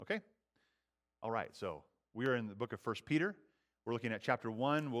Okay? All right, so we are in the book of 1 Peter. We're looking at chapter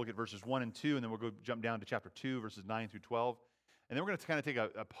 1. We'll look at verses 1 and 2, and then we'll go jump down to chapter 2, verses 9 through 12. And then we're going to kind of take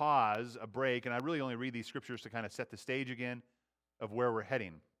a pause, a break, and I really only read these scriptures to kind of set the stage again of where we're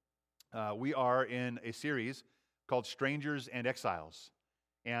heading. We are in a series called Strangers and Exiles.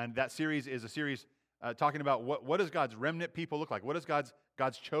 And that series is a series talking about what does God's remnant people look like? What does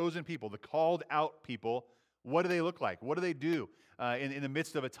God's chosen people, the called out people, what do they look like? What do they do in the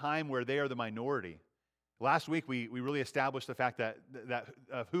midst of a time where they are the minority? Last week, we really established the fact that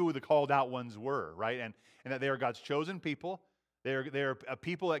who the called out ones were, right? And that they are God's chosen people. They are a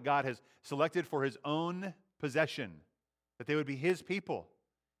people that God has selected for His own possession, that they would be His people,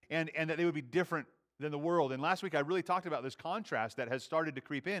 and that they would be different than the world. And last week, I really talked about this contrast that has started to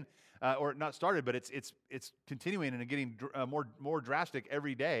creep in, or not started, but it's continuing and getting more drastic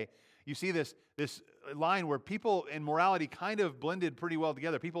every day. You see this line where people and morality kind of blended pretty well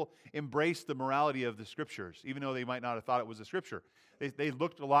together. People embraced the morality of the Scriptures, even though they might not have thought it was the Scripture. They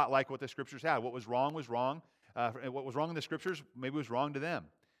looked a lot like what the Scriptures had. What was wrong was wrong. What was wrong in the Scriptures maybe was wrong to them.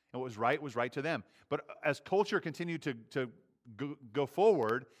 And what was right to them. But as culture continued to go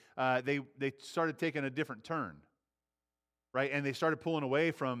forward, they started taking a different turn. Right? And they started pulling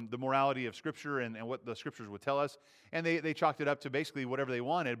away from the morality of Scripture and what the Scriptures would tell us. And they chalked it up to basically whatever they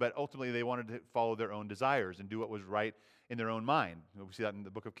wanted, but ultimately they wanted to follow their own desires and do what was right in their own mind. We see that in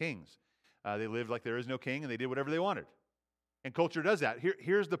the book of Kings. They lived like there is no king, and they did whatever they wanted. And culture does that.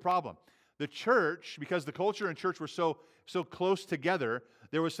 Here's the problem. The church, because the culture and church were so close together,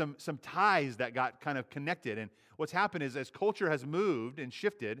 there was some ties that got kind of connected. And what's happened is as culture has moved and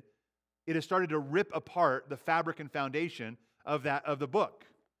shifted, it has started to rip apart the fabric and foundation of the book.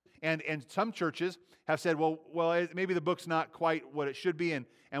 And some churches have said, well, maybe the book's not quite what it should be, and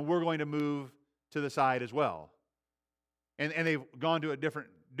we're going to move to the side as well. And they've gone to a different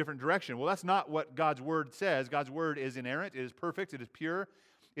direction. Well, that's not what God's Word says. God's Word is inerrant, it is perfect, it is pure,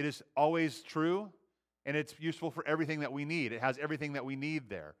 it is always true, and it's useful for everything that we need. It has everything that we need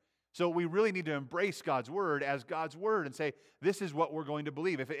there. So we really need to embrace God's Word as God's Word and say, this is what we're going to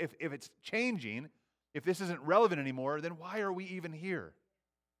believe. If it's changing, if this isn't relevant anymore, then why are we even here?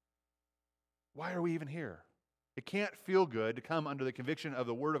 Why are we even here? It can't feel good to come under the conviction of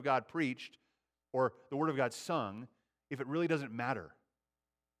the Word of God preached or the Word of God sung if it really doesn't matter.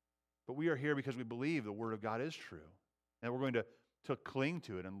 But we are here because we believe the Word of God is true. And we're going to cling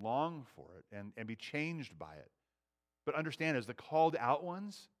to it and long for it and be changed by it. But understand, as the called out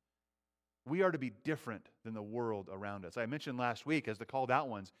ones, we are to be different than the world around us. I mentioned last week, as the called out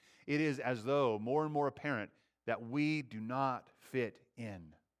ones, it is as though more and more apparent that we do not fit in.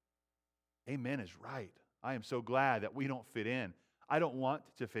 Amen is right. I am so glad that we don't fit in. I don't want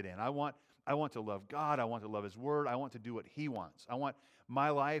to fit in. I want to love God. I want to love His Word. I want to do what He wants. I want my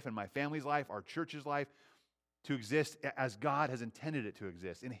life and my family's life, our church's life, to exist as God has intended it to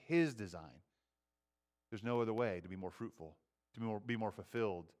exist in His design. There's no other way to be more fruitful, to be more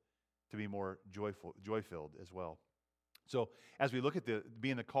fulfilled, to be more joy-filled as well. So as we look at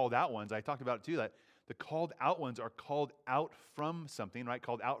being the called out ones, I talked about it too, that the called out ones are called out from something, right?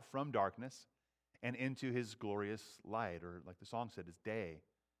 Called out from darkness and into His glorious light, or like the song said, it's day.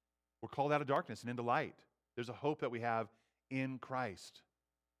 We're called out of darkness and into light. There's a hope that we have in Christ.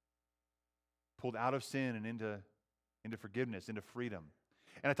 Pulled out of sin and into forgiveness, into freedom.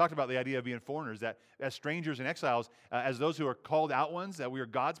 And I talked about the idea of being foreigners, that as strangers and exiles, as those who are called out ones, that we are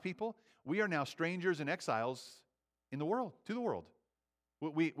God's people, we are now strangers and exiles in the world, to the world.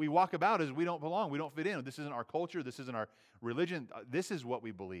 We walk about as we don't belong, we don't fit in. This isn't our culture, this isn't our religion, this is what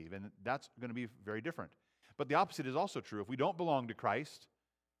we believe, and that's going to be very different. But the opposite is also true. If we don't belong to Christ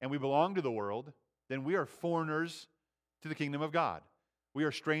and we belong to the world, then we are foreigners to the kingdom of God. We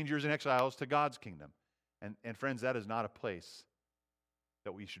are strangers and exiles to God's kingdom. And friends, that is not a place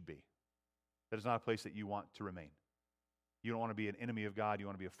that we should be. That is not a place that you want to remain. You don't want to be an enemy of God. You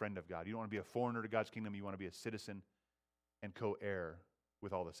want to be a friend of God. You don't want to be a foreigner to God's kingdom. You want to be a citizen and co-heir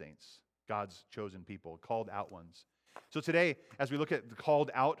with all the saints. God's chosen people, called out ones. So today, as we look at the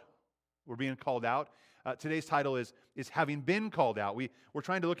called out, we're being called out. Today's title is Having Been Called Out. We're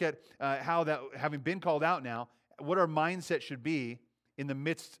trying to look at how that, having been called out now, what our mindset should be in the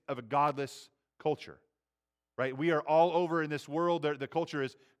midst of a godless culture. Right? We are all over in this world. The culture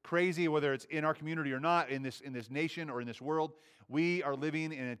is crazy, whether it's in our community or not, in this nation or in this world. We are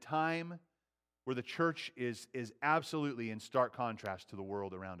living in a time where the church is absolutely in stark contrast to the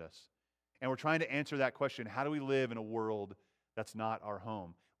world around us. And we're trying to answer that question, how do we live in a world that's not our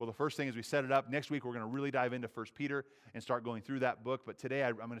home? Well, the first thing is we set it up. Next week, we're going to really dive into 1 Peter and start going through that book. But today,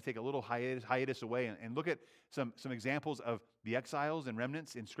 I'm going to take a little hiatus away and look at some examples of the exiles and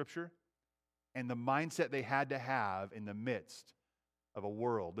remnants in Scripture and the mindset they had to have in the midst of a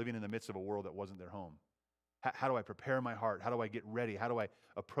world, living in the midst of a world that wasn't their home. How do I prepare my heart? How do I get ready? How do I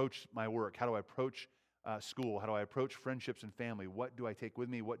approach my work? How do I approach school? How do I approach friendships and family? What do I take with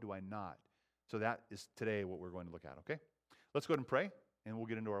me? What do I not? So that is today what we're going to look at, okay? Let's go ahead and pray, and we'll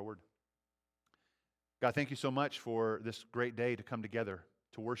get into our word. God, thank you so much for this great day to come together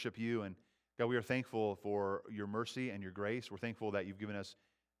to worship you. And God, we are thankful for your mercy and your grace. We're thankful that you've given us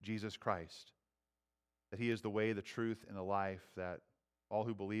Jesus Christ, that he is the way, the truth, and the life, that all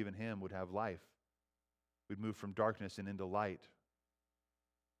who believe in him would have life. We'd move from darkness and into light.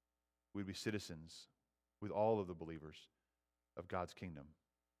 We'd be citizens with all of the believers of God's kingdom.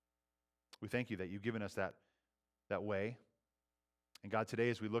 We thank you that you've given us that way. And God, today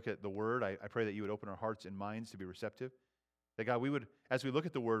as we look at the Word, I pray that you would open our hearts and minds to be receptive. That God, we would, as we look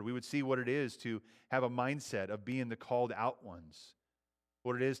at the Word, we would see what it is to have a mindset of being the called out ones.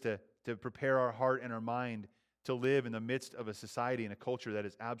 What it is to prepare our heart and our mind to live in the midst of a society and a culture that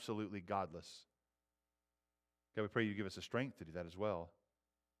is absolutely godless. God, we pray you give us the strength to do that as well.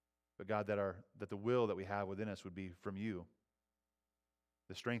 But God, that the will that we have within us would be from you.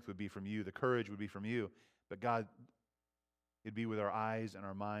 The strength would be from you. The courage would be from you. But God, it'd be with our eyes and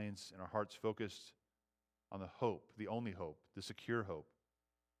our minds and our hearts focused on the hope, the only hope, the secure hope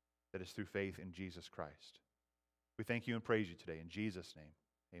that is through faith in Jesus Christ. We thank you and praise you today. In Jesus' name,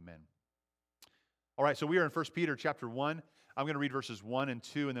 amen. All right, so we are in 1 Peter chapter 1. I'm going to read verses 1 and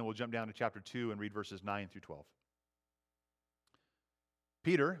 2, and then we'll jump down to chapter 2 and read verses 9 through 12.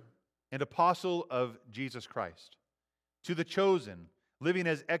 Peter, an apostle of Jesus Christ, to the chosen, living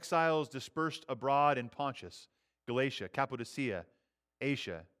as exiles dispersed abroad in Pontus, Galatia, Cappadocia,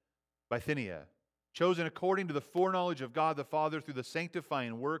 Asia, Bithynia, chosen according to the foreknowledge of God the Father through the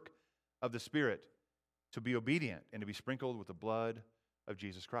sanctifying work of the Spirit, to be obedient and to be sprinkled with the blood of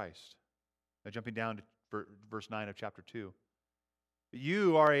Jesus Christ. Now jumping down to verse 9 of chapter 2.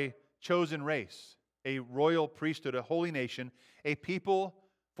 You are a chosen race, a royal priesthood, a holy nation, a people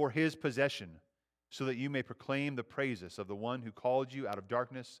for his possession, so that you may proclaim the praises of the one who called you out of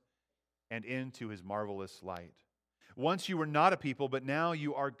darkness and into his marvelous light. Once you were not a people, but now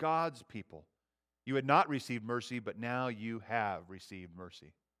you are God's people. You had not received mercy, but now you have received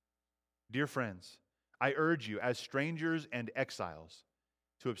mercy. Dear friends, I urge you as strangers and exiles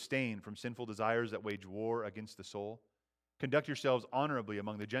to abstain from sinful desires that wage war against the soul. Conduct yourselves honorably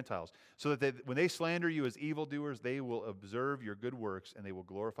among the Gentiles, so that when they slander you as evildoers, they will observe your good works and they will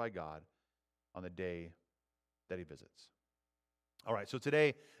glorify God on the day that he visits. All right, so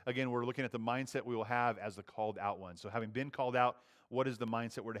today, again, we're looking at the mindset we will have as the called out ones. So having been called out, what is the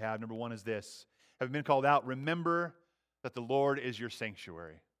mindset we're to have? Number one is this. Having been called out, remember that the Lord is your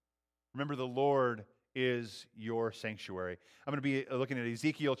sanctuary. Remember the Lord is your sanctuary. I'm going to be looking at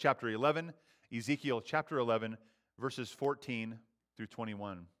Ezekiel chapter 11, verses 14 through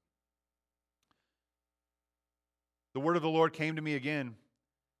 21. The word of the Lord came to me again.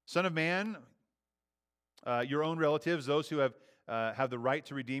 Son of man, your own relatives, those who have the right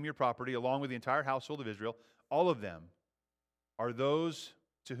to redeem your property, along with the entire household of Israel, all of them are those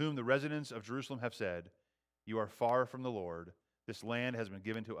to whom the residents of Jerusalem have said, you are far from the Lord. This land has been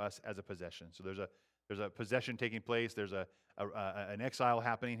given to us as a possession. So there's a possession taking place. There's an exile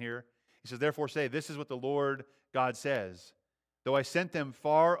happening here. He says, therefore say, this is what the Lord God says. Though I sent them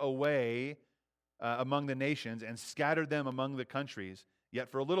far away among the nations and scattered them among the countries, yet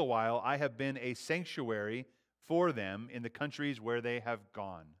for a little while I have been a sanctuary for them in the countries where they have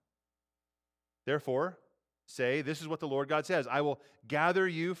gone. Therefore say, this is what the Lord God says. I will gather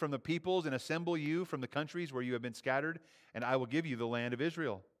you from the peoples and assemble you from the countries where you have been scattered, and I will give you the land of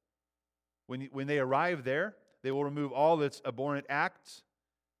Israel. When they arrive there, they will remove all its abhorrent acts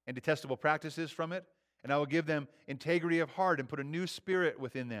and detestable practices from it, and I will give them integrity of heart and put a new spirit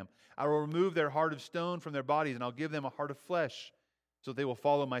within them. I will remove their heart of stone from their bodies, and I'll give them a heart of flesh, so that they will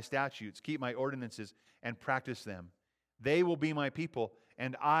follow my statutes, keep my ordinances, and practice them. They will be my people,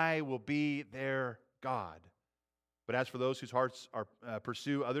 and I will be their God. But as for those whose hearts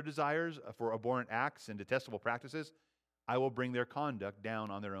pursue other desires for abhorrent acts and detestable practices, I will bring their conduct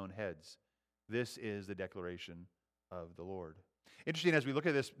down on their own heads. This is the declaration of the Lord. Interesting, as we look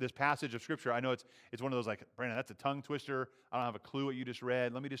at this passage of Scripture, I know it's one of those like, Brandon, that's a tongue twister. I don't have a clue what you just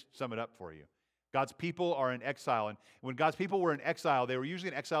read. Let me just sum it up for you. God's people are in exile, and when God's people were in exile, they were usually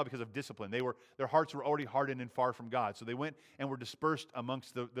in exile because of discipline. Their hearts were already hardened and far from God, so they went and were dispersed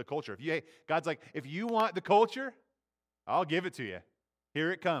amongst the culture. God's like, if you want the culture, I'll give it to you.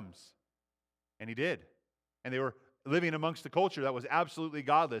 Here it comes. And he did. And they were living amongst the culture that was absolutely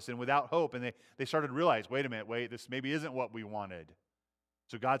godless and without hope. And they started to realize, wait a minute, this maybe isn't what we wanted.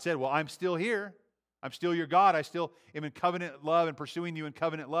 So God said, well, I'm still here. I'm still your God. I still am in covenant love and pursuing you in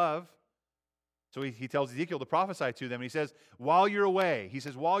covenant love. So he tells Ezekiel to prophesy to them. And he says, while you're away,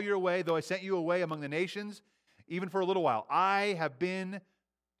 though I sent you away among the nations, even for a little while, I have been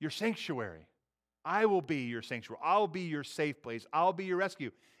your sanctuary. I will be your sanctuary. I'll be your safe place. I'll be your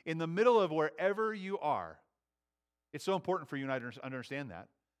rescue. In the middle of wherever you are, it's so important for you and I to understand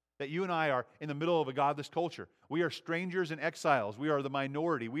that you and I are in the middle of a godless culture. We are strangers and exiles. We are the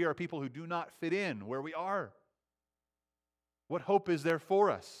minority. We are people who do not fit in where we are. What hope is there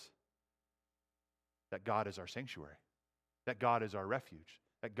for us? That God is our sanctuary, that God is our refuge,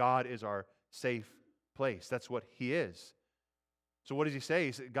 that God is our safe place. That's what He is. So what does He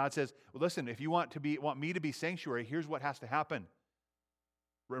say? God says, well, listen, if you want me to be sanctuary, here's what has to happen.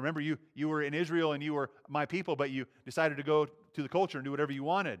 Remember, you were in Israel and you were my people, but you decided to go to the culture and do whatever you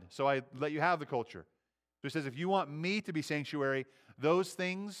wanted. So I let you have the culture. So He says, if you want me to be sanctuary, those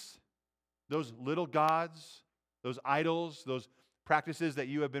things, those little gods, those idols, those practices that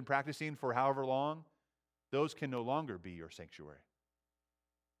you have been practicing for however long, those can no longer be your sanctuary.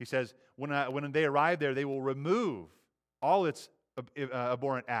 He says, when they arrive there, they will remove all its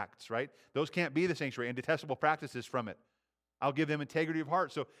abhorrent acts, right? Those can't be the sanctuary, and detestable practices from it. I'll give them integrity of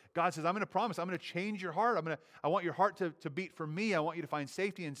heart. So God says, I'm going to promise, I'm going to change your heart. I want your heart to beat for me. I want you to find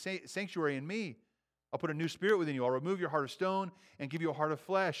safety and sanctuary in me. I'll put a new spirit within you. I'll remove your heart of stone and give you a heart of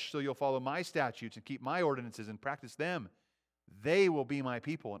flesh, so you'll follow my statutes and keep my ordinances and practice them. They will be my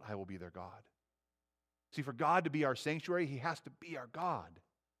people, and I will be their God. See, for God to be our sanctuary, He has to be our God.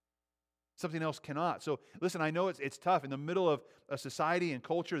 Something else cannot. So listen, I know it's tough in the middle of a society and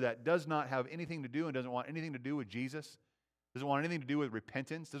culture that does not have anything to do and doesn't want anything to do with Jesus, doesn't want anything to do with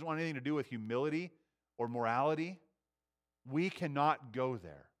repentance, doesn't want anything to do with humility or morality. We cannot go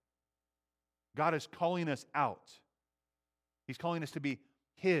there. God is calling us out. He's calling us to be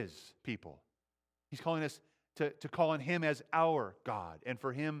His people. He's calling us to call on Him as our God. And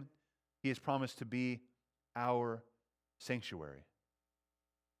for Him, He has promised to be our sanctuary.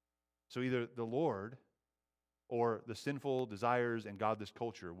 So either the Lord or the sinful desires and godless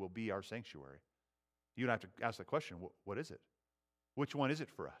culture will be our sanctuary. You have to ask the question, what is it? Which one is it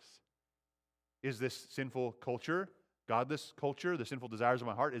for us? Is this sinful culture, godless culture, the sinful desires of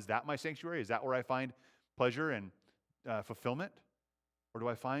my heart, is that my sanctuary? Is that where I find pleasure and fulfillment? Or do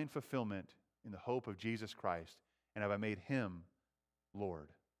I find fulfillment in the hope of Jesus Christ? And have I made Him Lord?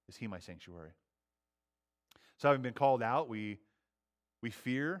 Is He my sanctuary? So having been called out, we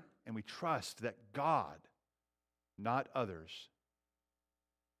fear and we trust that God, not others,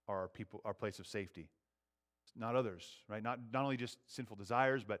 are our people, our place of safety. Not others, right? Not only just sinful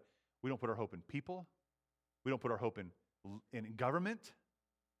desires, but we don't put our hope in people. We don't put our hope in government.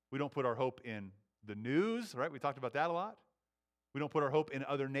 We don't put our hope in the news, right? We talked about that a lot. We don't put our hope in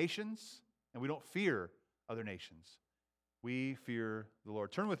other nations, and we don't fear other nations. We fear the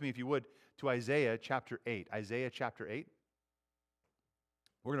Lord. Turn with me, if you would, to Isaiah chapter 8. Isaiah chapter 8.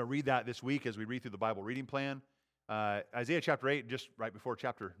 We're going to read that this week as we read through the Bible reading plan. Isaiah chapter 8, just right before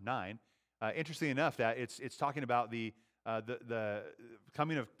chapter 9. Interestingly enough, that it's talking about the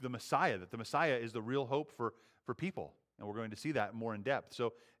coming of the Messiah, that the Messiah is the real hope for people. And we're going to see that more in depth.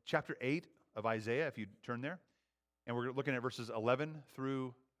 So chapter 8 of Isaiah, if you turn there, and we're looking at verses 11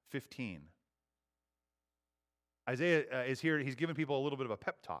 through 15. Isaiah is here. He's giving people a little bit of a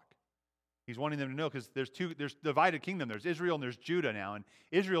pep talk. He's wanting them to know, because there's divided kingdom. There's Israel and there's Judah now, and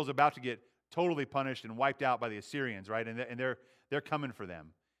Israel's about to get totally punished and wiped out by the Assyrians, right? And they're coming for them,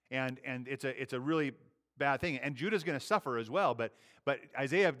 and it's a really bad thing. And Judah's going to suffer as well. But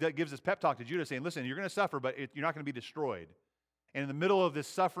Isaiah gives this pep talk to Judah, saying, "Listen, you're going to suffer, but you're not going to be destroyed." And in the middle of this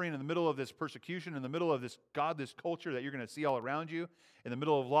suffering, in the middle of this persecution, in the middle of this godless culture that you're going to see all around you, in the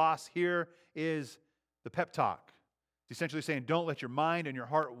middle of loss, here is the pep talk. It's essentially saying, don't let your mind and your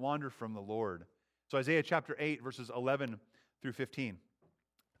heart wander from the Lord. So Isaiah chapter 8, verses 11 through 15.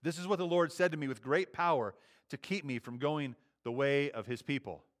 This is what the Lord said to me with great power to keep me from going the way of His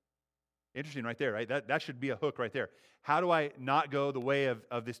people. Interesting right there, right? That should be a hook right there. How do I not go the way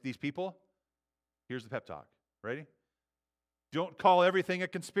of these people? Here's the pep talk. Ready? Don't call everything a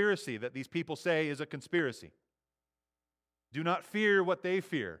conspiracy that these people say is a conspiracy. Do not fear what they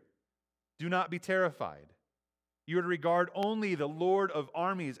fear. Do not be terrified. You are to regard only the Lord of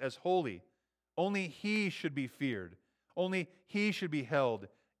armies as holy. Only He should be feared. Only He should be held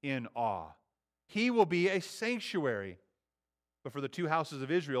in awe. He will be a sanctuary. But for the two houses of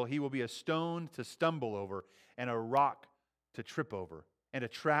Israel, He will be a stone to stumble over and a rock to trip over. and a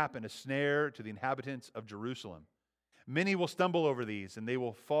trap and a snare to the inhabitants of Jerusalem. Many will stumble over these, and they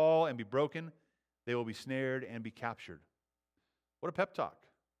will fall and be broken. They will be snared and be captured. What a pep talk.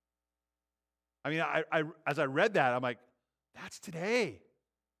 I mean, as I read that, I'm like, that's today.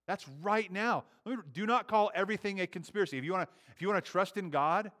 That's right now. Do not call everything a conspiracy. If you want to trust in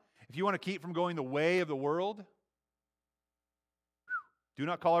God, if you want to keep from going the way of the world, do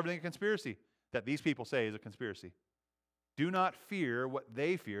not call everything a conspiracy that these people say is a conspiracy. Do not fear what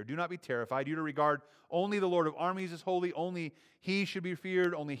they fear. Do not be terrified. You to regard only the Lord of armies as holy. Only He should be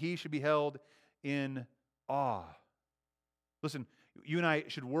feared. Only He should be held in awe. Listen, you and I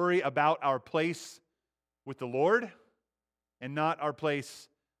should worry about our place with the Lord and not our place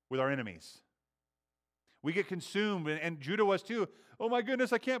with our enemies. We get consumed, and Judah was too. Oh my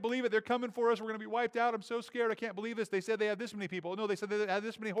goodness, I can't believe it. They're coming for us. We're going to be wiped out. I'm so scared. I can't believe this. They said they had this many people. No, they said they had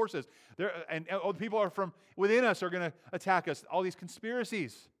this many horses. And the people are from within us are going to attack us. All these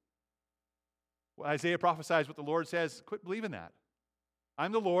conspiracies. Well, Isaiah prophesies what the Lord says. Quit believing that.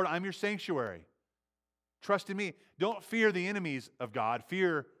 I'm the Lord. I'm your sanctuary. Trust in me. Don't fear the enemies of God.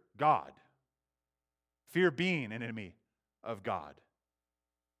 Fear God. Fear being an enemy of God.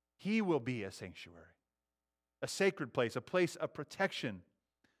 He will be a sanctuary, a sacred place, a place of protection.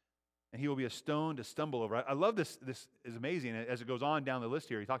 And He will be a stone to stumble over. I love this. This is amazing. As it goes on down the list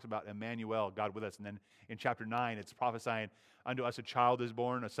here, He talks about Emmanuel, God with us. And then in chapter 9, it's prophesying, unto us a child is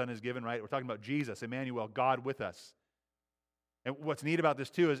born, a son is given, right? We're talking about Jesus, Emmanuel, God with us. And what's neat about this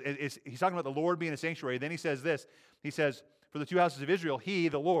too is he's talking about the Lord being a sanctuary. Then he says this. He says, for the two houses of Israel, He,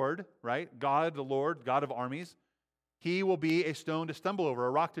 the Lord, right? God, the Lord, God of armies, He will be a stone to stumble over, a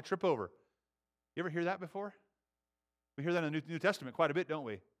rock to trip over. You ever hear that before? We hear that in the New Testament quite a bit, don't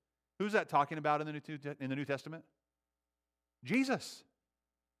we? Who's that talking about in the New Testament? Jesus.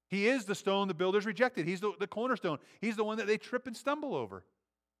 He is the stone the builders rejected. He's the cornerstone. He's the one that they trip and stumble over.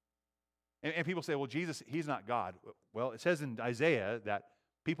 And people say, well, Jesus, He's not God. Well, it says in Isaiah that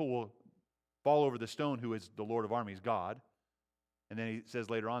people will fall over the stone who is the Lord of armies, God. And then He says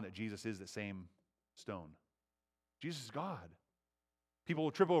later on that Jesus is the same stone. Jesus is God. People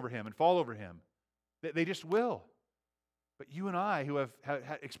will trip over Him and fall over Him. They just will. But you and I, who have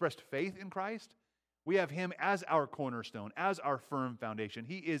expressed faith in Christ, we have Him as our cornerstone, as our firm foundation.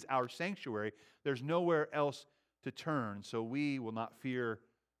 He is our sanctuary. There's nowhere else to turn, so we will not fear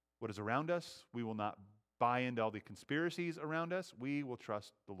what is around us. We will not buy into all the conspiracies around us. We will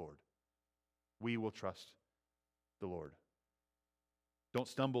trust the Lord. We will trust the Lord. Don't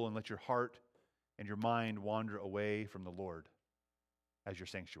stumble and let your heart and your mind wander away from the Lord as your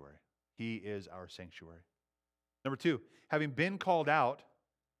sanctuary. He is our sanctuary. Number 2, having been called out,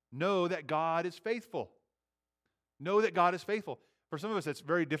 know that God is faithful. Know that God is faithful. For some of us, that's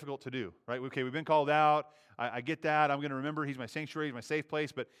very difficult to do, right? Okay, we've been called out. I get that. I'm going to remember He's my sanctuary, He's my safe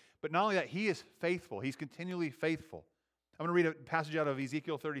place. But not only that, He is faithful. He's continually faithful. I'm going to read a passage out of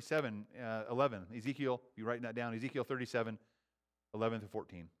Ezekiel 37, 11. Ezekiel, you writing that down, Ezekiel 37, 11 to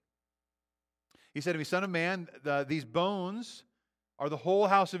 14. He said to me, Son of man, these bones are the whole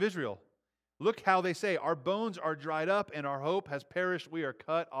house of Israel. Look how they say, our bones are dried up and our hope has perished. We are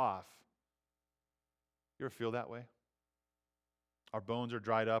cut off. You ever feel that way? Our bones are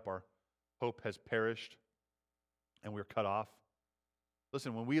dried up, our hope has perished, and we're cut off.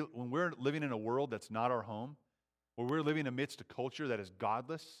 Listen, when we're living in a world that's not our home, when we're living amidst a culture that is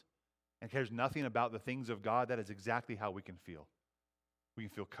godless and cares nothing about the things of God, that is exactly how we can feel. We can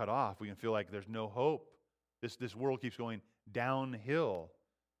feel cut off. We can feel like there's no hope. This world keeps going downhill,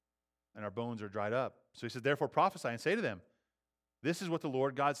 and our bones are dried up. So He says, therefore prophesy and say to them, this is what the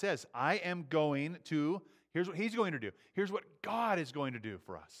Lord God says. I am going to, here's what He's going to do. Here's what God is going to do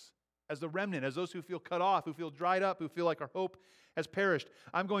for us. As the remnant, as those who feel cut off, who feel dried up, who feel like our hope has perished.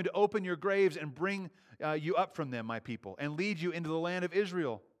 I'm going to open your graves and bring you up from them, my people, and lead you into the land of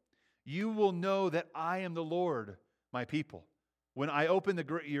Israel. You will know that I am the Lord, my people. When I open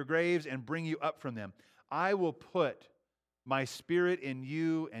your graves and bring you up from them, I will put my Spirit in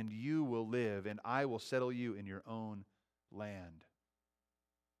you, and you will live, and I will settle you in your own land.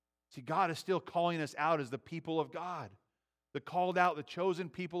 See, God is still calling us out as the people of God. The called out, the chosen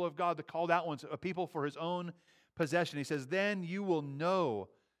people of God, the called out ones, a people for His own possession. He says, then you will know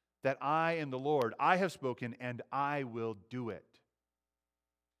that I am the Lord. I have spoken, and I will do it.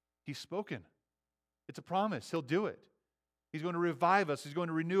 He's spoken. It's a promise. He'll do it. He's going to revive us. He's going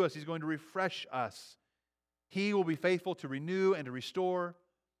to renew us. He's going to refresh us. He will be faithful to renew and to restore.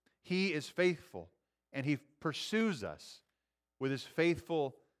 He is faithful, and He pursues us with His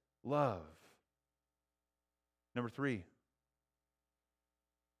faithful love. Number 3,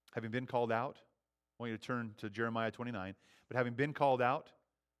 having been called out, I want you to turn to Jeremiah 29. But having been called out,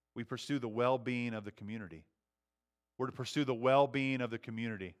 we pursue the well-being of the community. We're to pursue the well-being of the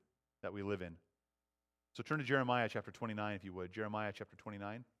community that we live in. So turn to Jeremiah chapter 29, if you would. Jeremiah chapter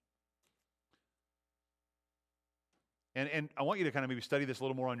 29. And I want you to kind of maybe study this a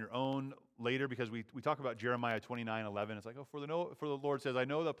little more on your own later, because we talk about Jeremiah 29:11. It's like, for the Lord says, I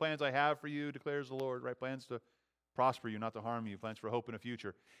know the plans I have for you, declares the Lord, right? Plans to prosper you, not to harm you, plans for hope in a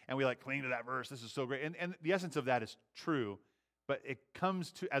future. And we cling to that verse. This is so great. And the essence of that is true, but it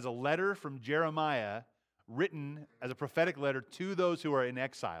comes to as a letter from Jeremiah, written as a prophetic letter to those who are in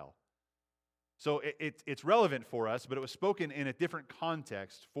exile. So it's relevant for us, but it was spoken in a different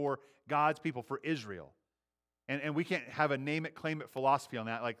context for God's people, for Israel. And we can't have a name it, claim it philosophy on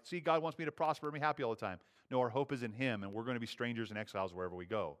that. See, God wants me to prosper and be happy all the time. No, our hope is in Him, and we're going to be strangers and exiles wherever we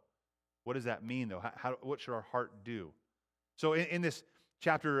go. What does that mean, though? What should our heart do? So in this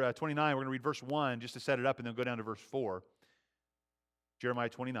chapter 29, we're going to read verse 1 just to set it up, and then go down to verse 4. Jeremiah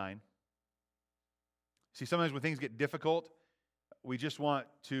 29. See, sometimes when things get difficult, we just want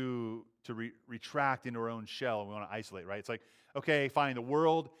to retract into our own shell, and we want to isolate, right? It's like, okay, fine, the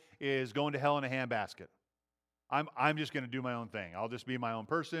world is going to hell in a handbasket. I'm just going to do my own thing. I'll just be my own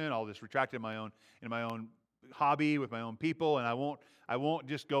person. I'll just retract in my own hobby with my own people, and I won't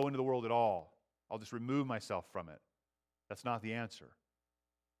just go into the world at all. I'll just remove myself from it. That's not the answer,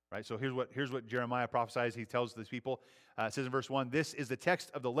 right? So here's what Jeremiah prophesies. He tells these people. It says in verse 1, "This is the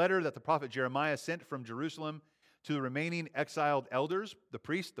text of the letter that the prophet Jeremiah sent from Jerusalem to the remaining exiled elders, the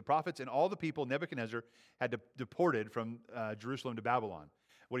priests, the prophets, and all the people Nebuchadnezzar had deported from Jerusalem to Babylon."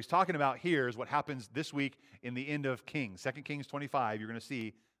 What he's talking about here is what happens this week in the end of Kings. 2 Kings 25, you're going to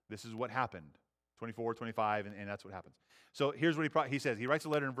see this is what happened. 24, 25, and that's what happens. So here's what he says. He writes a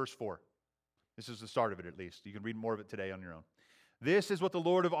letter in verse 4. This is the start of it, at least. You can read more of it today on your own. "This is what the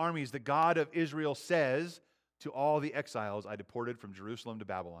Lord of armies, the God of Israel, says to all the exiles I deported from Jerusalem to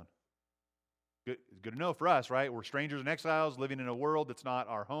Babylon." Good to know for us, right? We're strangers and exiles living in a world that's not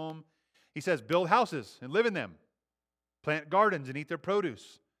our home. He says, "Build houses and live in them. Plant gardens and eat their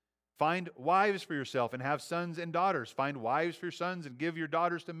produce. Find wives for yourself and have sons and daughters. Find wives for your sons and give your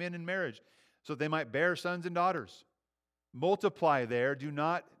daughters to men in marriage, so that they might bear sons and daughters. Multiply there, do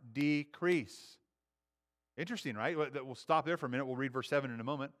not decrease." Interesting, right? We'll stop there for a minute. We'll read verse 7 in a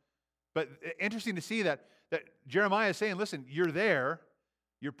moment. But interesting to see that Jeremiah is saying, listen, you're there.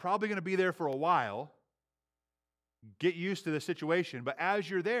 You're probably going to be there for a while. Get used to the situation. But as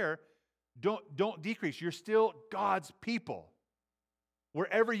you're there, don't decrease. You're still God's people.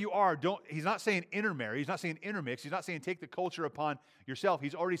 Wherever you are, he's not saying intermarry. He's not saying intermix. He's not saying take the culture upon yourself.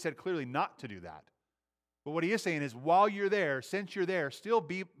 He's already said clearly not to do that. But what he is saying is while you're there, since you're there, still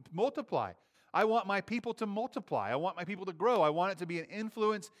multiply. I want my people to multiply. I want my people to grow. I want it to be an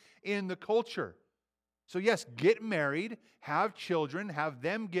influence in the culture. So yes, get married, have children, have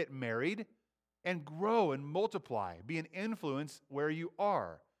them get married, and grow and multiply. Be an influence where you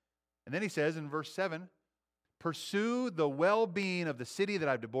are. And then he says in verse 7, "Pursue the well-being of the city that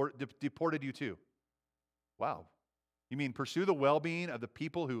I've deported you to." Wow. You mean pursue the well-being of the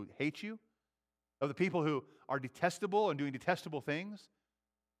people who hate you? Of the people who are detestable and doing detestable things?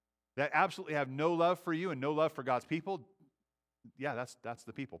 That absolutely have no love for you and no love for God's people? Yeah, that's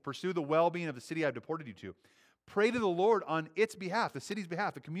the people. Pursue the well-being of the city I've deported you to. Pray to the Lord on its behalf, the city's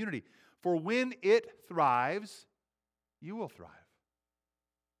behalf, the community. For when it thrives, you will thrive.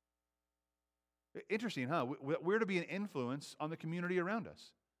 Interesting, huh? We're to be an influence on the community around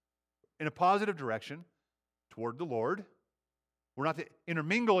us in a positive direction toward the Lord. We're not to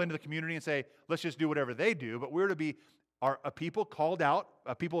intermingle into the community and say, let's just do whatever they do, but we're to be a people called out,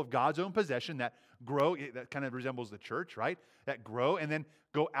 a people of God's own possession that grow. That kind of resembles the church, right? That grow and then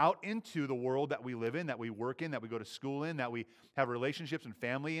go out into the world that we live in, that we work in, that we go to school in, that we have relationships and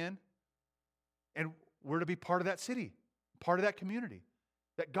family in. And we're to be part of that city, part of that community.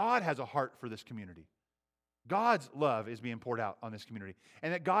 That God has a heart for this community. God's love is being poured out on this community.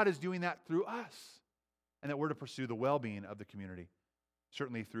 And that God is doing that through us. And that we're to pursue the well-being of the community.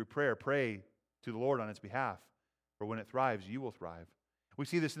 Certainly through prayer. Pray to the Lord on its behalf. For when it thrives, you will thrive. We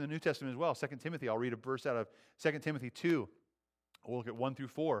see this in the New Testament as well. 2 Timothy, I'll read a verse out of 2 Timothy 2. We'll look at 1 through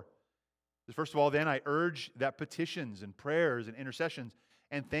 4. First of all, then I urge that petitions and prayers and intercessions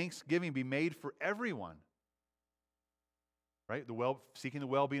and thanksgiving be made for everyone. Right? Seeking the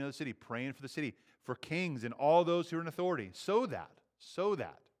well-being of the city, praying for the city, for kings and all those who are in authority, so that,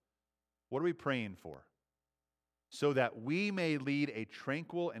 what are we praying for? So that we may lead a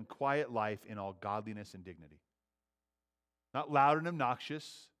tranquil and quiet life in all godliness and dignity. Not loud and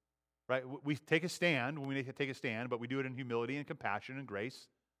obnoxious, right? We take a stand when we take a stand, but we do it in humility and compassion and grace.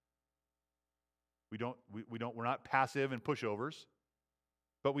 We're not passive and pushovers,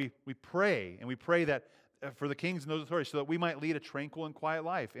 but we pray, and we pray that for the kings and those authorities, so that we might lead a tranquil and quiet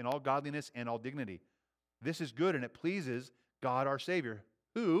life in all godliness and all dignity. This is good, and it pleases God our Savior,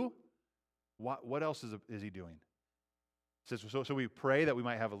 who, what else is he doing? It says, so we pray that we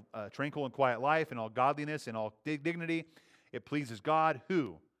might have a tranquil and quiet life in all godliness and all dignity. It pleases God,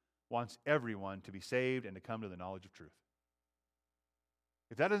 who wants everyone to be saved and to come to the knowledge of truth.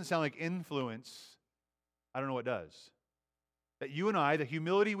 If that doesn't sound like influence, I don't know what does. That you and I, the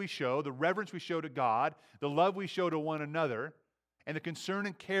humility we show, the reverence we show to God, the love we show to one another, and the concern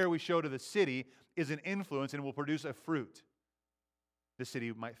and care we show to the city is an influence and will produce a fruit. The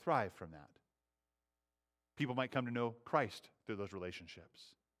city might thrive from that. People might come to know Christ through those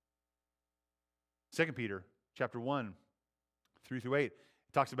relationships. 2 Peter chapter 1, 3-8.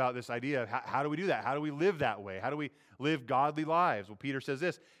 Talks about this idea of how do we do that? How do we live that way? How do we live godly lives? Well, Peter says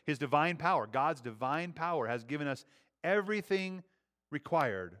this, His divine power, God's divine power has given us everything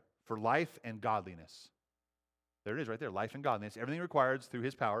required for life and godliness. There it is right there, life and godliness. Everything required through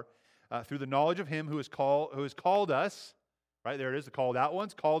His power, through the knowledge of Him who has called us, right there it is, the called out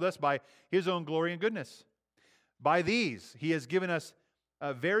ones, called us by His own glory and goodness. By these, He has given us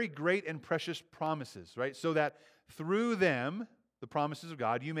very great and precious promises, right? So that through them, the promises of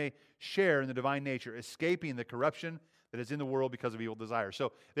God, you may share in the divine nature, escaping the corruption that is in the world because of evil desires.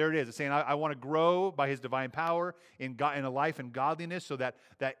 So there it is. It's saying I want to grow by His divine power in a life and godliness, so that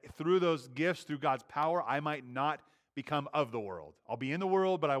through those gifts, through God's power, I might not become of the world. I'll be in the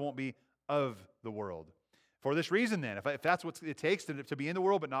world, but I won't be of the world. For this reason, then, if that's what it takes to be in the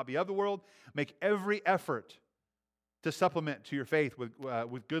world but not be of the world, make every effort to supplement to your faith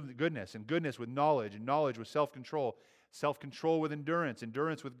with goodness, and goodness with knowledge, and knowledge with self-control, self-control with endurance,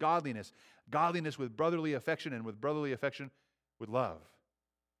 endurance with godliness, godliness with brotherly affection, and with brotherly affection with love.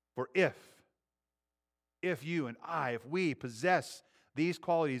 For if you and I, if we possess these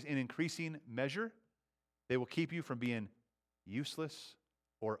qualities in increasing measure, they will keep you from being useless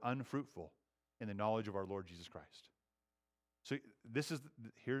or unfruitful in the knowledge of our Lord Jesus Christ. So this is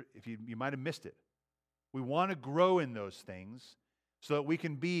here, if you might have missed it. We want to grow in those things so that we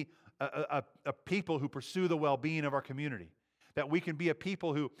can be a people who pursue the well-being of our community. That we can be a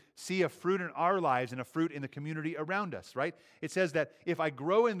people who see a fruit in our lives and a fruit in the community around us, right? It says that if I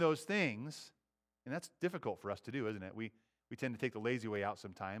grow in those things, and that's difficult for us to do, isn't it? We tend to take the lazy way out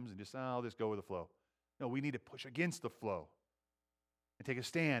sometimes and just, I'll just go with the flow. No, we need to push against the flow and take a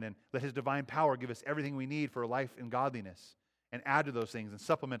stand and let His divine power give us everything we need for a life in godliness, and add to those things and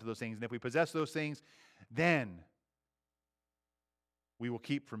supplement to those things. And if we possess those things, then we will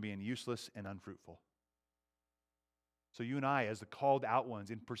keep from being useless and unfruitful. So you and I, as the called out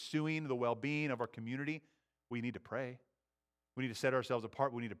ones, in pursuing the well-being of our community, we need to pray. We need to set ourselves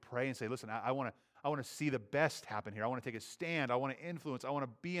apart. We need to pray and say, listen, I want to see the best happen here. I want to take a stand. I want to influence. I want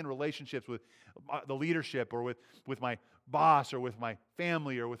to be in relationships with the leadership, or with my boss, or with my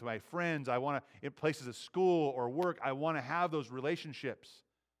family, or with my friends. I want to, in places of school or work, I want to have those relationships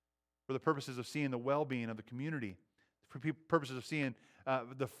for the purposes of seeing the well-being of the community, for purposes of seeing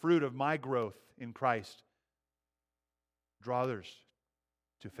the fruit of my growth in Christ. Draw others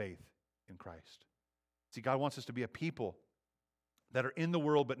to faith in Christ. See, God wants us to be a people that are in the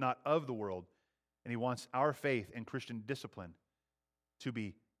world but not of the world. And He wants our faith and Christian discipline to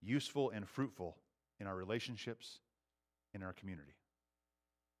be useful and fruitful in our relationships, in our community.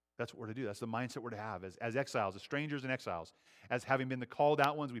 That's what we're to do. That's the mindset we're to have as exiles, as strangers and exiles. As having been the called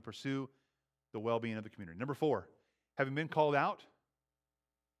out ones, we pursue the well-being of the community. Number 4, having been called out,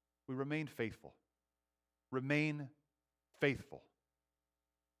 we remain faithful. Remain faithful.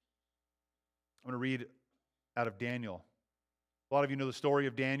 I'm going to read out of Daniel. A lot of you know the story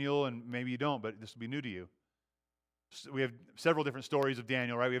of Daniel, and maybe you don't, but this will be new to you. We have several different stories of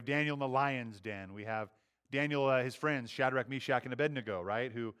Daniel, right? We have Daniel in the lion's den. We have Daniel, his friends, Shadrach, Meshach, and Abednego,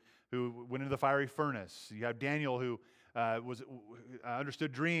 right? Who went into the fiery furnace. You have Daniel who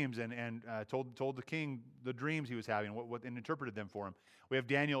understood dreams and told the king the dreams he was having, and interpreted them for him. We have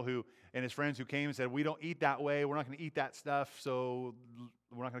Daniel who and his friends who came and said, we don't eat that way. We're not going to eat that stuff, so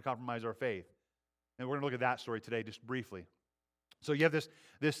we're not going to compromise our faith. And we're going to look at that story today just briefly. So you have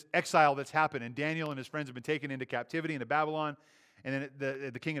this exile that's happened, and Daniel and his friends have been taken into captivity into Babylon. And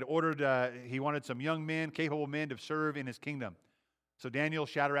then the king had ordered, he wanted some young men, capable men to serve in his kingdom. So Daniel,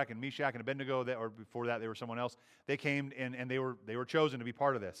 Shadrach, and Meshach, and Abednego, or before that they were someone else, they came and they were chosen to be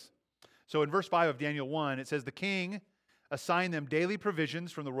part of this. So in verse 5 of Daniel 1, it says, the king assigned them daily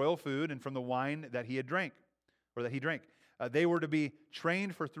provisions from the royal food and from the wine that he drank. They were to be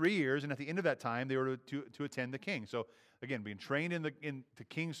trained for 3 years, and at the end of that time, they were to attend the king. So again, being trained in the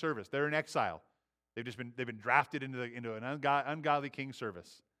king's service. They're in exile. They've been drafted into an ungodly king's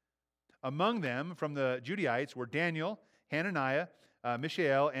service. Among them, from the Judaites, were Daniel, Hananiah,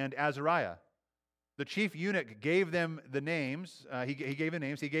 Mishael, and Azariah. The chief eunuch gave them the names. He gave the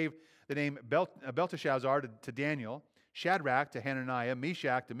names. He gave the name Belteshazzar to Daniel, Shadrach to Hananiah,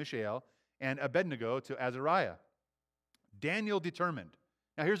 Meshach to Mishael, and Abednego to Azariah. Daniel determined.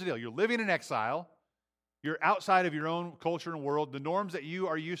 Now here's the deal. You're living in exile. You're outside of your own culture and world. The norms that you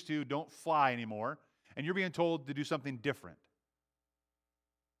are used to don't fly anymore. And you're being told to do something different.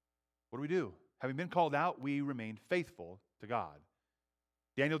 What do? Having been called out, we remained faithful to God.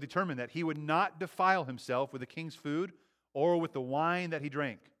 Daniel determined that he would not defile himself with the king's food or with the wine that he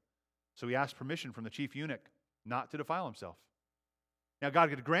drank. So he asked permission from the chief eunuch not to defile himself. Now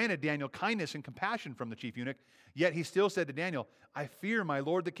God had granted Daniel kindness and compassion from the chief eunuch, yet he still said to Daniel, I fear my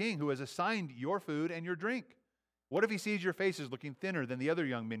lord the king, who has assigned your food and your drink. What if he sees your faces looking thinner than the other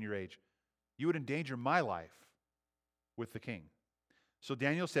young men your age? You would endanger my life with the king. So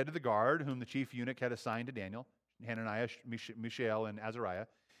Daniel said to the guard, whom the chief eunuch had assigned to Daniel, Hananiah, Mishael, and Azariah,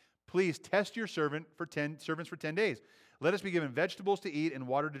 please test your servants for 10 days. Let us be given vegetables to eat and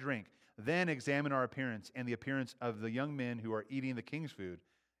water to drink. Then examine our appearance and the appearance of the young men who are eating the king's food,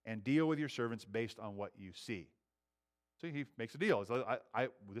 and deal with your servants based on what you see. So he makes a deal.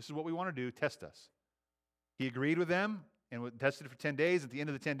 This is what we want to do. Test us. He agreed with them and tested for 10 days. At the end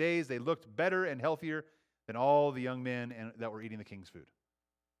of the 10 days, they looked better and healthier than all the young men that were eating the king's food.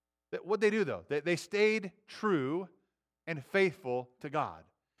 What'd they do, though? They stayed true and faithful to God.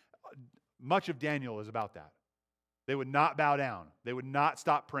 Much of Daniel is about that. They would not bow down. They would not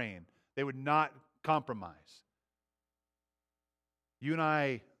stop praying. They would not compromise. You and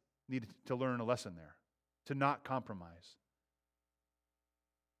I need to learn a lesson there, to not compromise.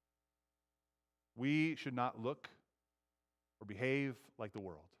 We should not look or behave like the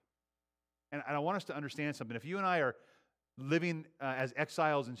world. And I want us to understand something. If you and I are living as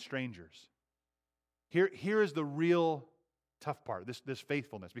exiles and strangers, here is the real tough part, this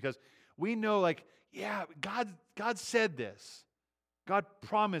faithfulness. Because we know, God said this. God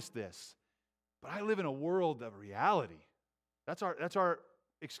promised this. But I live in a world of reality. That's our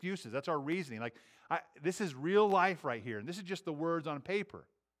excuses. That's our reasoning. This is real life right here. And this is just the words on paper.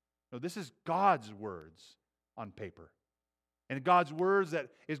 No, this is God's words on paper. And God's words that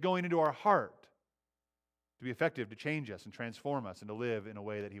is going into our heart to be effective, to change us and transform us and to live in a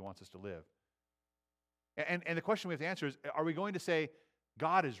way that He wants us to live. And the question we have to answer is, are we going to say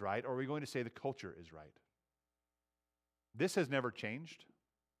God is right, or are we going to say the culture is right? This has never changed.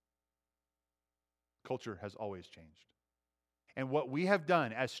 Culture has always changed. And what we have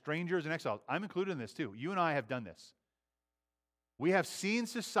done as strangers and exiles, I'm included in this too. You and I have done this. We have seen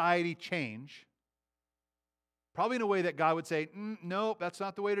society change, probably in a way that God would say, no, that's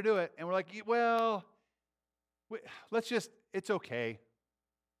not the way to do it. And we're like, well, it's okay.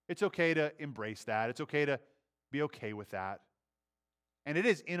 It's okay to embrace that. It's okay to be okay with that. And it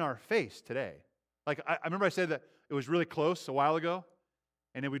is in our face today. I remember I said that it was really close a while ago,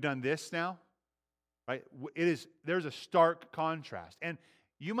 and then we've done this now. Right? There's a stark contrast. And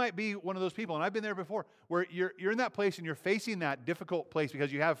you might be one of those people, and I've been there before, where you're in that place and you're facing that difficult place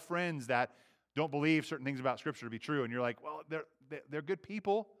because you have friends that don't believe certain things about Scripture to be true, and you're like, well, they're good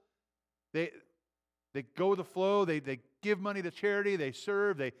people. They go with the flow. They give money to charity. They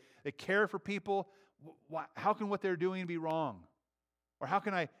serve. They care for people. How can what they're doing be wrong? Or how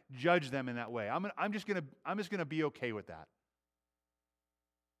can I judge them in that way? I'm just gonna be okay with that.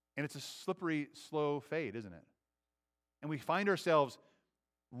 And it's a slippery, slow fade, isn't it? And we find ourselves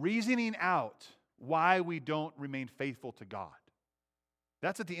reasoning out why we don't remain faithful to God.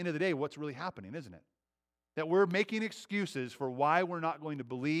 That's at the end of the day what's really happening, isn't it? That we're making excuses for why we're not going to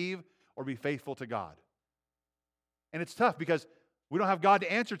believe or be faithful to God. And it's tough because we don't have God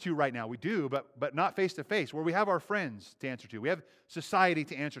to answer to right now. We do, but not face to face, where we have our friends to answer to. We have society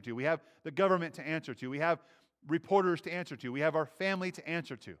to answer to. We have the government to answer to. We have reporters to answer to. We have our family to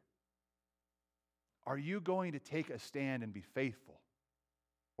answer to. Are you going to take a stand and be faithful,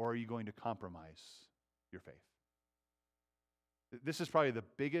 or are you going to compromise your faith? This is probably the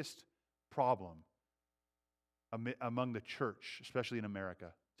biggest problem among the church, especially in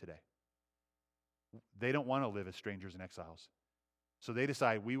America today. They don't want to live as strangers and exiles. So they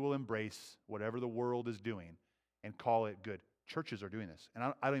decide we will embrace whatever the world is doing and call it good. Churches are doing this. And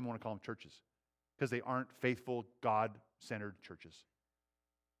I don't even want to call them churches because they aren't faithful, God-centered churches.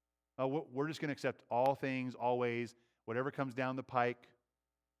 We're just going to accept all things, always, whatever comes down the pike.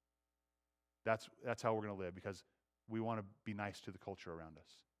 That's how we're going to live because we want to be nice to the culture around us.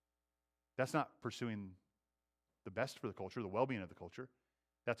 That's not pursuing the best for the culture, the well-being of the culture.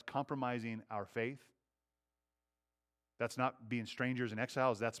 That's compromising our faith. That's not being strangers and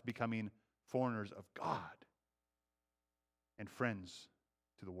exiles. That's becoming foreigners of God and friends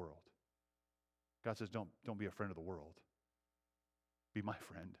to the world. God says, don't be a friend of the world. Be my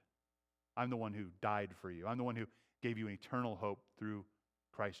friend. I'm the one who died for you. I'm the one who gave you an eternal hope through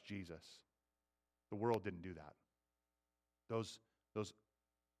Christ Jesus. The world didn't do that. Those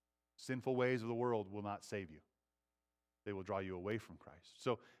sinful ways of the world will not save you. They will draw you away from Christ.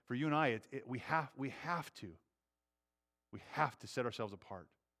 So for you and I, we have to set ourselves apart.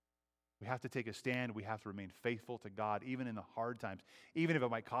 We have to take a stand. We have to remain faithful to God, even in the hard times, even if it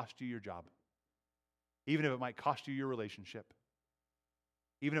might cost you your job, even if it might cost you your relationship,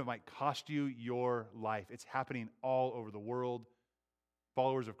 even if it might cost you your life. It's happening all over the world.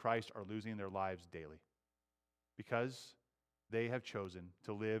 Followers of Christ are losing their lives daily because they have chosen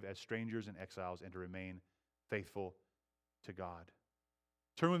to live as strangers and exiles and to remain faithful to God.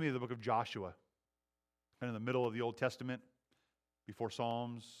 Turn with me to the book of Joshua, kind of in the middle of the Old Testament, before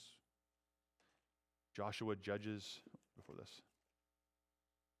Psalms, Joshua, Judges, before this,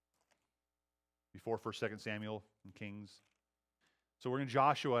 before 1st, 2nd Samuel and Kings. So we're in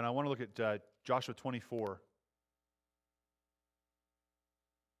Joshua, and I want to look at Joshua 24.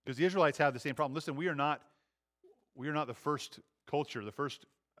 Because the Israelites have the same problem. Listen, we are not the first culture, the first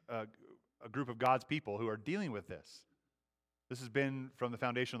a group of God's people who are dealing with this. This has been, from the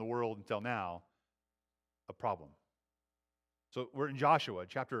foundation of the world until now, a problem. So we're in Joshua,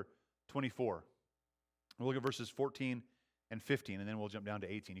 chapter 24. We'll look at verses 14 and 15, and then we'll jump down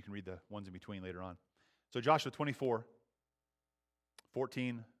to 18. You can read the ones in between later on. So Joshua 24,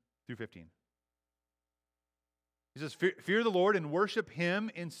 14 through 15. He says, Fear the Lord and worship Him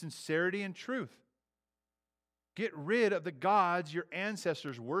in sincerity and truth. Get rid of the gods your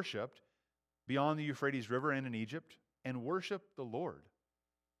ancestors worshipped beyond the Euphrates River and in Egypt, and worship the Lord.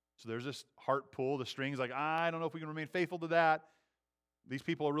 So there's this heart pull, the strings like, I don't know if we can remain faithful to that. These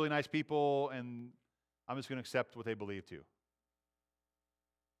people are really nice people, and I'm just going to accept what they believe too.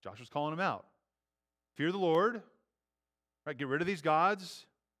 Joshua's calling them out. Fear the Lord, right? Get rid of these gods.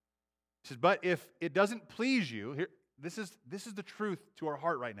 He says, but if it doesn't please you, here, this is the truth to our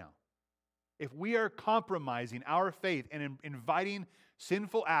heart right now. If we are compromising our faith and inviting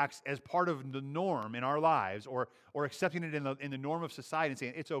sinful acts as part of the norm in our lives, or accepting it in the norm of society and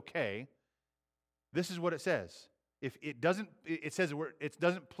saying it's okay, this is what it says. If it doesn't, it says it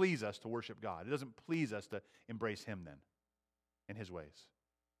doesn't please us to worship God. It doesn't please us to embrace Him then in His ways.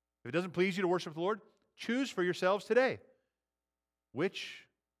 If it doesn't please you to worship the Lord, choose for yourselves today. Which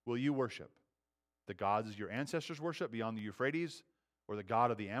will you worship? The gods your ancestors worshiped beyond the Euphrates, or the God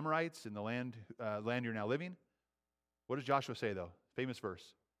of the Amorites in the land you're now living? What does Joshua say, though? Famous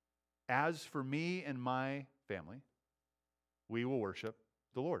verse. As for me and my family, we will worship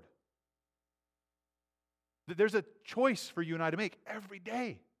the Lord. There's a choice for you and I to make every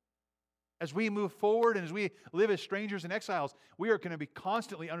day. As we move forward and as we live as strangers and exiles, we are going to be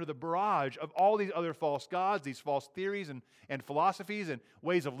constantly under the barrage of all these other false gods, these false theories and philosophies and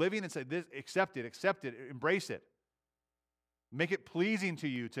ways of living, and say, this, accept it, embrace it. Make it pleasing to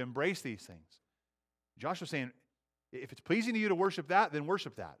you to embrace these things. Joshua's saying, if it's pleasing to you to worship that, then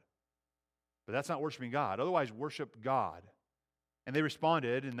worship that. But that's not worshiping God. Otherwise, worship God. And they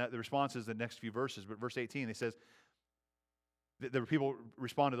responded, and the response is the next few verses. But verse 18, it says, the people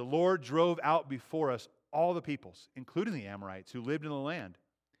responded, the Lord drove out before us all the peoples, including the Amorites who lived in the land.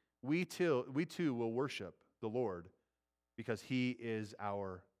 We too will worship the Lord because He is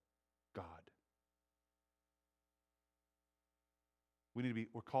our God.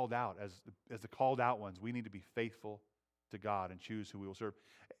 We're called out as the called out ones. We need to be faithful to God and choose who we will serve.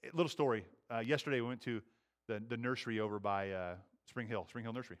 A little story. Yesterday we went to the nursery over by Spring Hill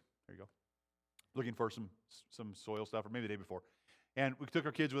Nursery. There you go. Looking for some soil stuff, or maybe the day before. And we took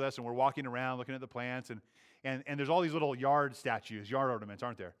our kids with us, and we're walking around looking at the plants, and there's all these little yard ornaments,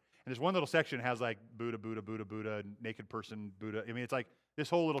 aren't there? And there's one little section that has like Buddha, naked person, Buddha. I mean, it's like this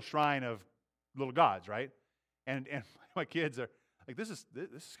whole little shrine of little gods, right? And my kids are like, this is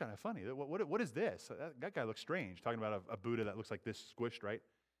kind of funny. What is this? That guy looks strange. Talking about a Buddha that looks like this squished, right?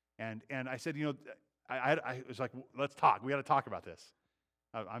 And I said, I was like, let's talk. We got to talk about this.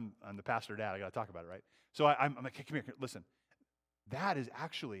 I'm the pastor dad. I got to talk about it, right? So I'm like, hey, come here, listen. That is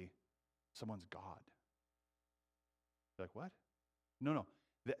actually someone's God. You're like, what? No.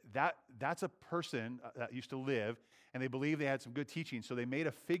 That's a person that used to live, and they believe they had some good teaching, so they made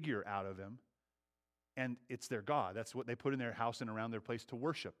a figure out of him, and it's their God. That's what they put in their house and around their place to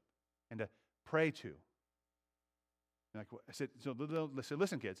worship and to pray to. And I said,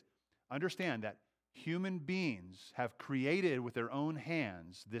 listen, kids, understand that human beings have created with their own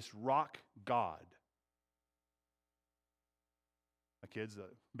hands this rock god. My kids,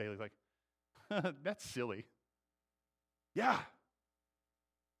 Bailey's like, that's silly. Yeah.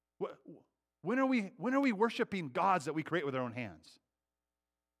 When are we worshiping gods that we create with our own hands?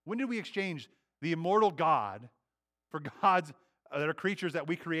 When did we exchange the immortal God for gods that are creatures that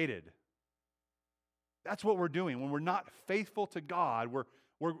we created? That's what we're doing. When we're not faithful to God,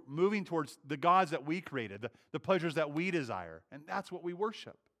 we're moving towards the gods that we created, the pleasures that we desire. And that's what we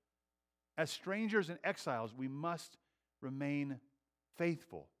worship. As strangers and exiles, we must remain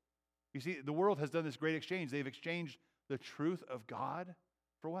faithful. You see, the world has done this great exchange. They've exchanged the truth of God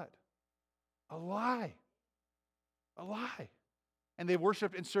for what? A lie. A lie. And they've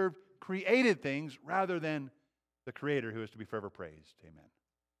worshiped and served created things rather than the Creator who is to be forever praised.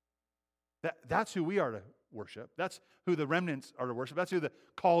 Amen. That's who we are to worship. That's who the remnants are to worship. That's who the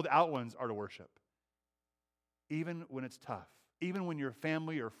called out ones are to worship. Even when it's tough. Even when your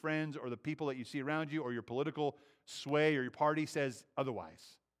family or friends or the people that you see around you or your political sway or your party says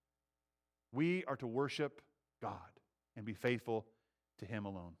otherwise. We are to worship God and be faithful to Him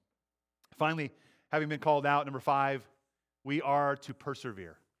alone. Finally, having been called out, number 5, we are to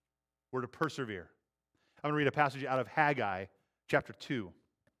persevere. We're to persevere. I'm going to read a passage out of Haggai chapter 2.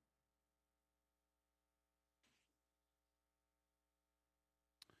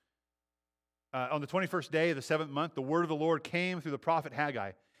 On the 21st day of the 7th month, the word of the Lord came through the prophet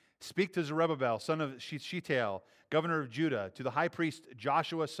Haggai. Speak to Zerubbabel, son of Shealtiel, governor of Judah, to the high priest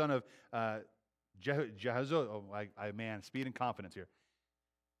Joshua, son of Jehozadak. Oh, man, speed and confidence here.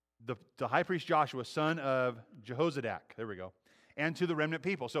 The high priest Joshua, son of Jehozadak. There we go. And to the remnant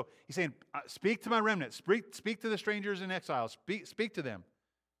people. So he's saying, speak to my remnant. Speak to the strangers and exiles. Speak to them.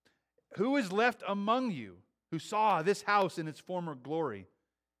 Who is left among you who saw this house in its former glory?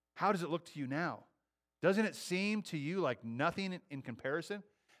 How does it look to you now? Doesn't it seem to you like nothing in comparison?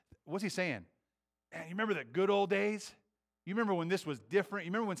 What's he saying? Man, you remember the good old days? You remember when this was different?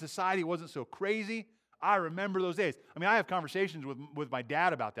 You remember when society wasn't so crazy? I remember those days. I mean, I have conversations with my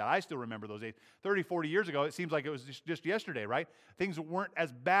dad about that. I still remember those days. 30, 40 years ago, it seems like it was just yesterday, right? Things weren't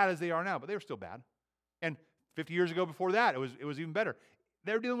as bad as they are now, but they were still bad. And 50 years ago before that, it was even better.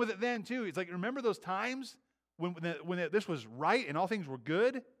 They were dealing with it then, too. It's like, remember those times when this was right and all things were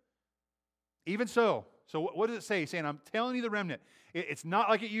good? Even so. So what does it say? He's saying, I'm telling you the remnant, it's not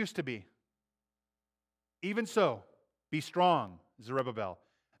like it used to be. Even so, be strong, Zerubbabel.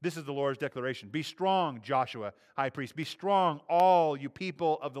 This is the Lord's declaration. Be strong, Joshua, high priest. Be strong, all you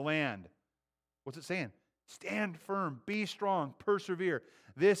people of the land. What's it saying? Stand firm, be strong, persevere.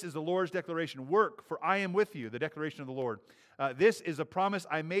 This is the Lord's declaration. Work, for I am with you, the declaration of the Lord. This is a promise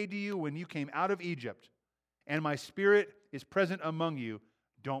I made to you when you came out of Egypt, and my spirit is present among you.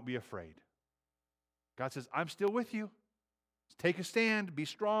 Don't be afraid. God says, I'm still with you. Take a stand, be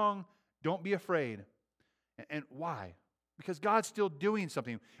strong, don't be afraid. And why? Because God's still doing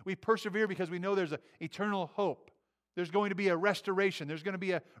something. We persevere because we know there's an eternal hope. There's going to be a restoration. There's going to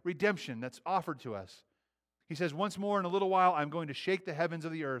be a redemption that's offered to us. He says, once more in a little while, I'm going to shake the heavens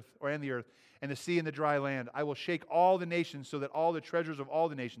of the earth, and the sea and the dry land. I will shake all the nations so that all the treasures of all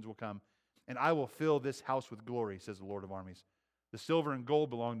the nations will come, and I will fill this house with glory, says the Lord of armies. The silver and gold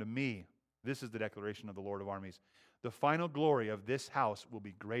belong to me. This is the declaration of the Lord of armies. The final glory of this house will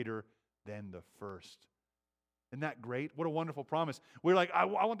be greater than the first. Isn't that great? What a wonderful promise. We're like, I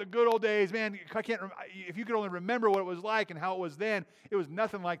want the good old days, man. If you could only remember what it was like and how it was then, it was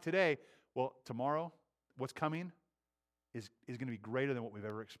nothing like today. Well, tomorrow, what's coming is going to be greater than what we've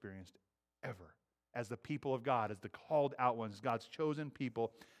ever experienced, ever. As the people of God, as the called out ones, God's chosen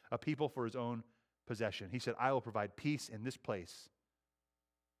people, a people for His own possession. He said, I will provide peace in this place.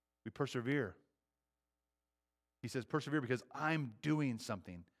 We persevere. He says, persevere because I'm doing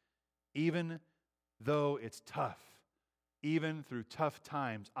something. Even though it's tough, even through tough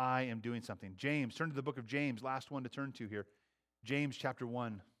times, I am doing something. James, turn to the book of James, last one to turn to here. James chapter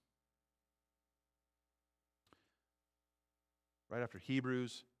 1. Right after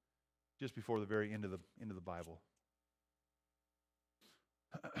Hebrews, just before the very end of the Bible.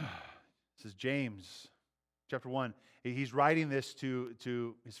 It says James chapter 1. He's writing this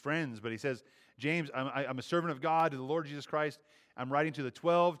to his friends, but he says, James, I'm a servant of God, to the Lord Jesus Christ. I'm writing to the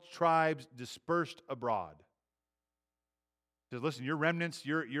 12 tribes dispersed abroad. He says, listen, you're remnants,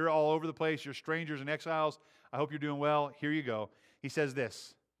 you're all over the place, you're strangers and exiles. I hope you're doing well. Here you go. He says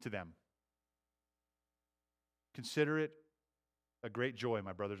this to them. Consider it a great joy,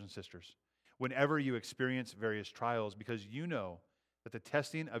 my brothers and sisters, whenever you experience various trials, because you know that the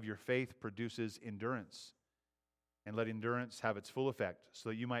testing of your faith produces endurance. And let endurance have its full effect, so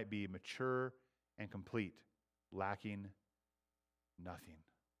that you might be mature and complete, lacking nothing.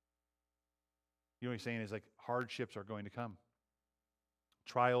 You know what he's saying is like hardships are going to come.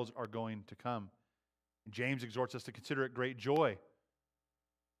 Trials are going to come. And James exhorts us to consider it great joy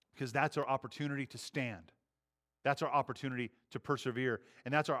because that's our opportunity to stand. That's our opportunity to persevere.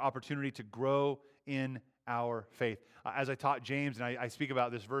 And that's our opportunity to grow in our faith. As I taught James, and I speak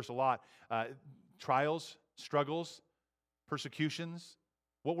about this verse a lot, trials, struggles, persecutions,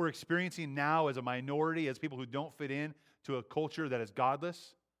 what we're experiencing now as a minority, as people who don't fit in to a culture that is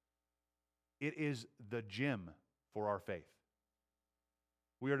godless, it is the gym for our faith.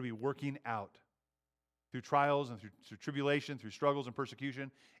 We are to be working out through trials and through tribulation, through struggles and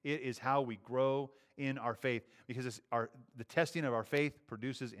persecution. It is how we grow in our faith, because the testing of our faith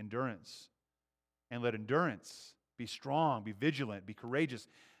produces endurance. And let endurance be strong, be vigilant, be courageous,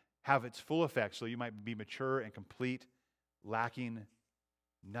 have its full effect so you might be mature and complete, lacking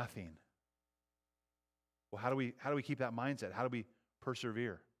nothing. Well, how do we keep that mindset? How do we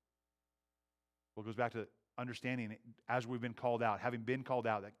persevere? Well, it goes back to understanding as we've been called out, having been called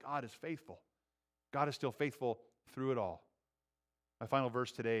out, that God is faithful. God is still faithful through it all. My final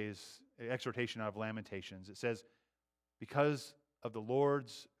verse today is an exhortation out of Lamentations. It says, because of the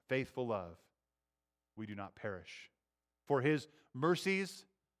Lord's faithful love, we do not perish. For His mercies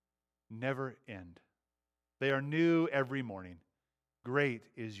never end. They are new every morning. Great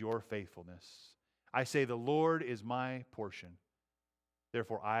is your faithfulness. I say, the Lord is my portion.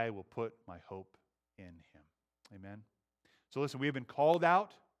 Therefore, I will put my hope in Him. Amen. So listen, we have been called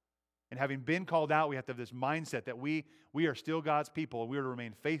out. And having been called out, we have to have this mindset that we are still God's people. We are to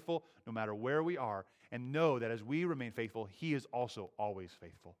remain faithful no matter where we are. And know that as we remain faithful, He is also always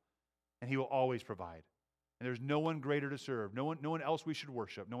faithful. And He will always provide. And there's no one greater to serve. No one else we should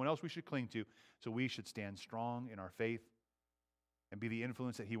worship. No one else we should cling to. So we should stand strong in our faith and be the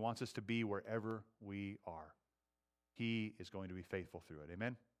influence that He wants us to be wherever we are. He is going to be faithful through it.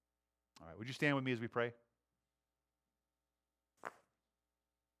 Amen? All right, would you stand with me as we pray?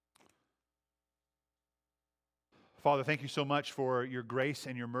 Father, thank you so much for your grace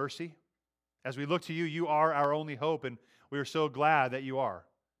and your mercy. As we look to you, you are our only hope, and we are so glad that you are.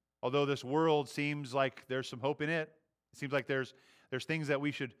 Although this world seems like there's some hope in it, it seems like there's things that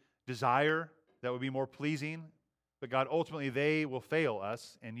we should desire that would be more pleasing, but God, ultimately they will fail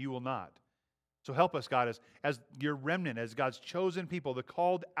us, and you will not. So help us, God, as your remnant, as God's chosen people, the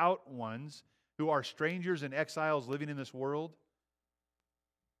called out ones who are strangers and exiles living in this world.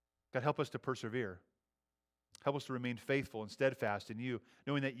 God, help us to persevere. Help us to remain faithful and steadfast in you,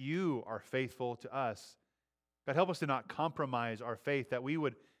 knowing that you are faithful to us. God, help us to not compromise our faith, that we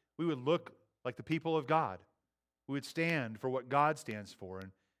would look like the people of God. We would stand for what God stands for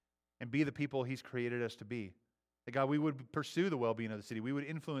and be the people He's created us to be. That, God, we would pursue the well-being of the city. We would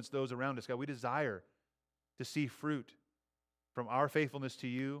influence those around us. God, we desire to see fruit from our faithfulness to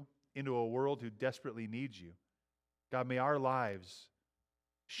you into a world who desperately needs you. God, may our lives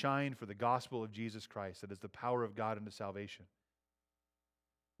shine for the gospel of Jesus Christ, that is the power of God unto salvation.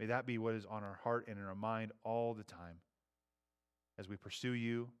 May that be what is on our heart and in our mind all the time as we pursue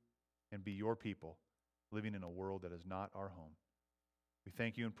you and be your people, living in a world that is not our home. We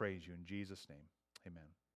thank you and praise you in Jesus' name. Amen.